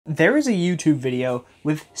There is a YouTube video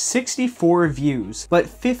with 64 views, but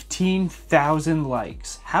 15,000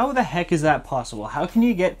 likes. How the heck is that possible? How can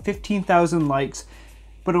you get 15,000 likes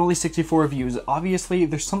but only 64 views? Obviously,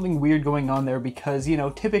 there's something weird going on there because, you know,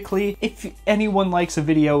 typically, if anyone likes a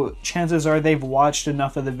video, chances are they've watched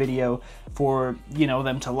enough of the video for, you know,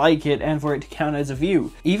 them to like it and for it to count as a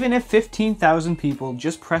view. Even if 15,000 people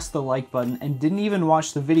just pressed the like button and didn't even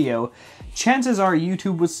watch the video, chances are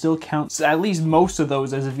YouTube would still count at least most of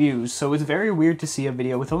those as views. So it's very weird to see a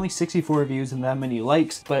video with only 64 views and that many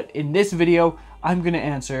likes. But in this video, I'm gonna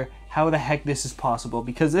answer how the heck this is possible,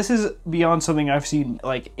 because this is beyond something I've seen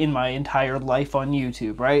like in my entire life on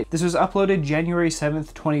YouTube, right? This was uploaded January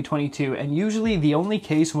 7th, 2022, and usually the only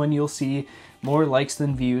case when you'll see more likes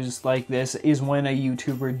than views like this is when a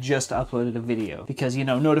YouTuber just uploaded a video, because, you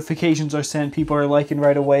know, notifications are sent, people are liking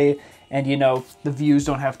right away, and, you know, the views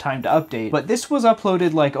don't have time to update. But this was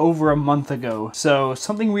uploaded like over a month ago, so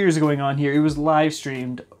something weird is going on here. It was live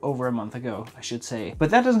streamed over a month ago, I should say.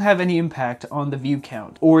 But that doesn't have any impact on the view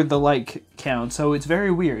count or the like count, so it's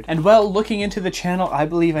very weird. And well, looking into the channel, I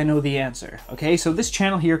believe I know the answer. Okay, so this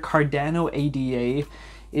channel here, Cardano ADA,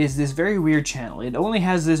 is this very weird channel. It only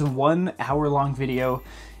has this 1 hour-long video,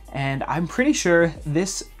 and I'm pretty sure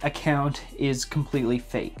this account is completely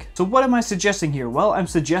fake. So what am I suggesting here? Well, I'm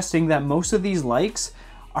suggesting that most of these likes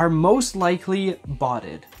are most likely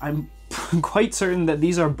botted. I'm quite certain that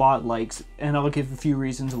these are bot likes, and I'll give a few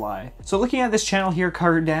reasons why. So looking at this channel here,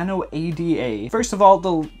 Cardano ADA, first of all,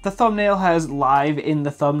 the thumbnail has live in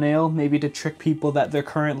the thumbnail, maybe to trick people that they're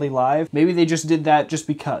currently live. Maybe they just did that just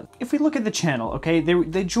because. If we look at the channel, okay,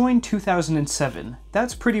 they joined 2007.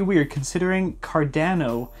 That's pretty weird considering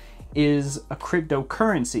Cardano is a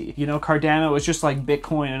cryptocurrency. You know, Cardano is just like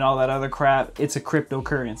Bitcoin and all that other crap. It's a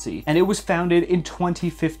cryptocurrency. And it was founded in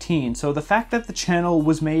 2015. So the fact that the channel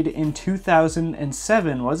was made in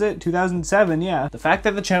 2007, was it? 2007, yeah. The fact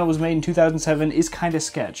that the channel was made in 2007 is kind of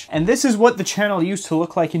sketch. And this is what the channel used to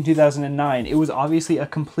look like in 2009. It was obviously a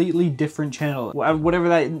completely different channel. Whatever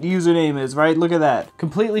that username is, right? Look at that.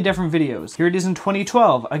 Completely different videos. Here it is in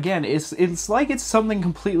 2012. Again, it's like it's something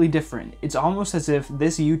completely different. It's almost as if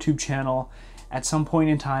this YouTube channel at some point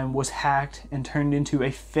in time was hacked and turned into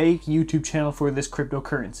a fake YouTube channel for this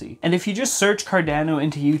cryptocurrency. And if you just search Cardano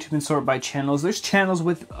into YouTube and sort by channels, there's channels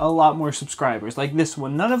with a lot more subscribers, like this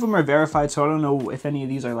one. None of them are verified, so I don't know if any of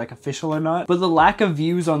these are like official or not, but the lack of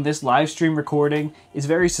views on this live stream recording is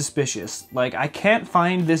very suspicious. Like, I can't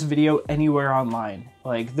find this video anywhere online.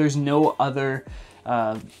 Like, there's no other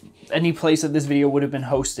any place that this video would have been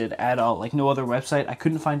hosted at all, like no other website. I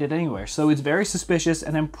couldn't find it anywhere, so it's very suspicious,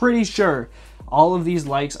 and I'm pretty sure all of these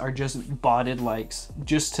likes are just botted likes,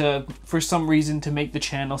 just to, for some reason, to make the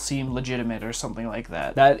channel seem legitimate or something like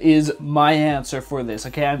that. That is my answer for this,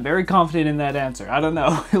 okay? I'm very confident in that answer. I don't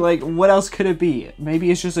know, like, what else could it be?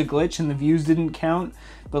 Maybe it's just a glitch and the views didn't count,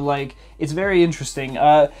 but like, it's very interesting.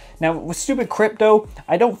 Now, with stupid crypto,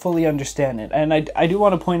 I don't fully understand it, and I do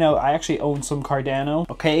want to point out, I actually own some Cardano,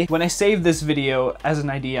 okay? When I saved this video as an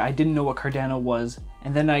idea, I didn't know what Cardano was,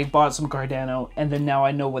 and then I bought some Cardano, and then now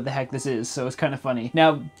I know what the heck this is, so it's kind of funny.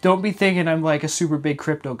 Now, don't be thinking I'm like a super big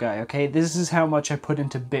crypto guy, okay? This is how much I put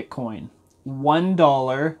into Bitcoin.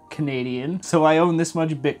 $1 Canadian, so I own this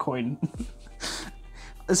much Bitcoin.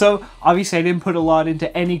 So, obviously I didn't put a lot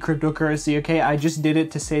into any cryptocurrency, okay? I just did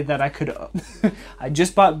it to say that I could... I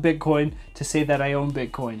just bought Bitcoin to say that I own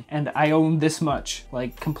Bitcoin. And I own this much.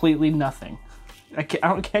 Like, completely nothing. I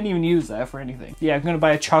can't even use that for anything. Yeah, I'm gonna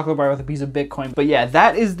buy a chocolate bar with a piece of Bitcoin. But yeah,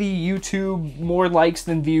 that is the YouTube more likes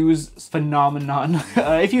than views phenomenon.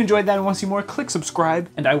 If you enjoyed that and want to see more, click subscribe.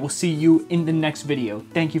 And I will see you in the next video.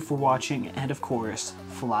 Thank you for watching. And of course,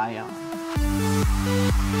 fly on.